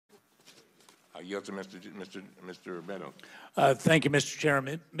I yield to Mr. Meadows. Thank you, Mr.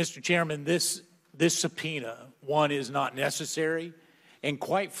 Chairman. Mr. Chairman, this subpoena, one, is not necessary, and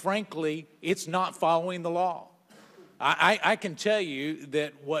quite frankly, it's not following the law. I can tell you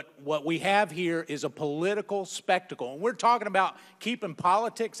that what we have here is a political spectacle, and we're talking about keeping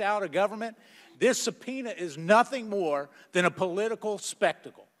politics out of government. This subpoena is nothing more than a political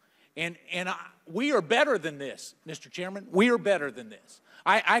spectacle, and we are better than this, Mr. Chairman. We are better than this.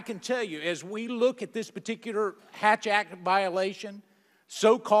 I can tell you, as we look at this particular Hatch Act violation,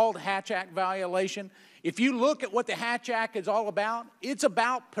 so-called Hatch Act violation, if you look at what the Hatch Act is all about, it's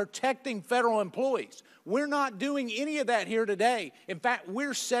about protecting federal employees. We're not doing any of that here today. In fact,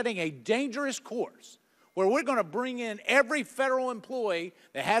 we're setting a dangerous course where we're going to bring in every federal employee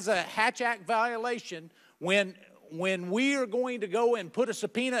that has a Hatch Act violation when we are going to go and put a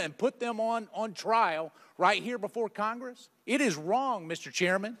subpoena and put them on trial right here before Congress. It is wrong, Mr.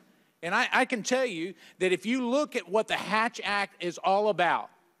 Chairman. And I can tell you that if you look at what the Hatch Act is all about,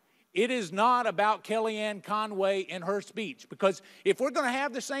 it is not about Kellyanne Conway and her speech. Because if we're going to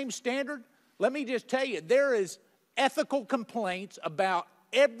have the same standard, let me just tell you, there is ethical complaints about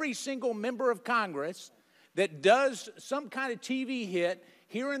every single member of Congress that does some kind of TV hit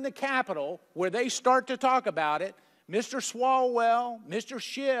here in the Capitol where they start to talk about it. Mr. Swalwell, Mr.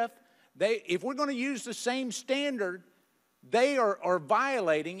 Schiff, if we're going to use the same standard, they are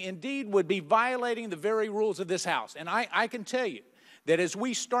violating, indeed would be violating the very rules of this House. And I can tell you that as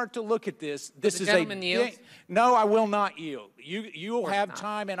we start to look at this, this is a... yield? No, I will not yield. You will have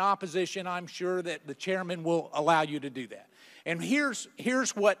time in opposition. I'm sure that the chairman will allow you to do that. And here's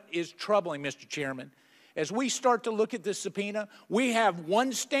what is troubling, Mr. Chairman. As we start to look at this subpoena, we have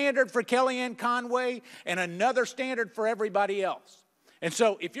one standard for Kellyanne Conway and another standard for everybody else. And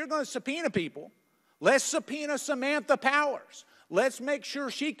so if you're going to subpoena people, let's subpoena Samantha Powers. Let's make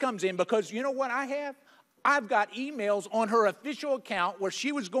sure she comes in, because you know what I have? I've got emails on her official account where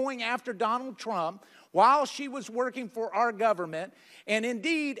she was going after Donald Trump while she was working for our government, and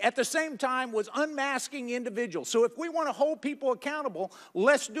indeed, at the same time, was unmasking individuals. So if we want to hold people accountable,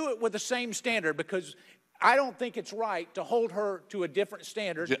 let's do it with the same standard, because I don't think it's right to hold her to a different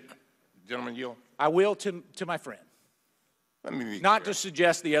standard. Gentleman, yield. I will to my friend. Let me be not clear. to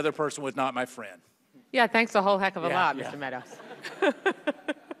suggest the other person was not my friend. Yeah, thanks a whole heck of a lot, yeah. Mr. Meadows.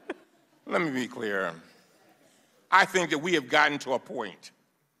 Let me be clear. I think that we have gotten to a point,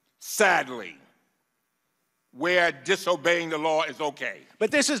 sadly, where disobeying the law is okay. But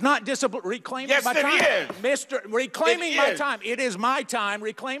this is not reclaiming yes, my time. Yes, it is. Reclaiming my time. It is my time.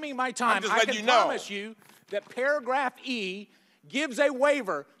 Reclaiming my time. I'm just I letting can you know. promise you that paragraph E gives a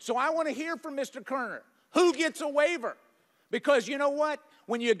waiver. So I want to hear from Mr. Kerner. Who gets a waiver? Because you know what?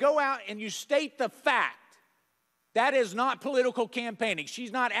 When you go out and you state the fact, that is not political campaigning.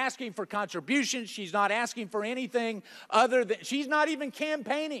 She's not asking for contributions. She's not asking for anything other than, she's not even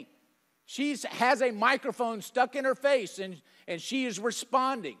campaigning. She has a microphone stuck in her face, and she is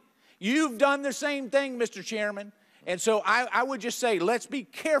responding. You've done the same thing, Mr. Chairman. And so I would just say, let's be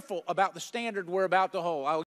careful about the standard we're about to hold.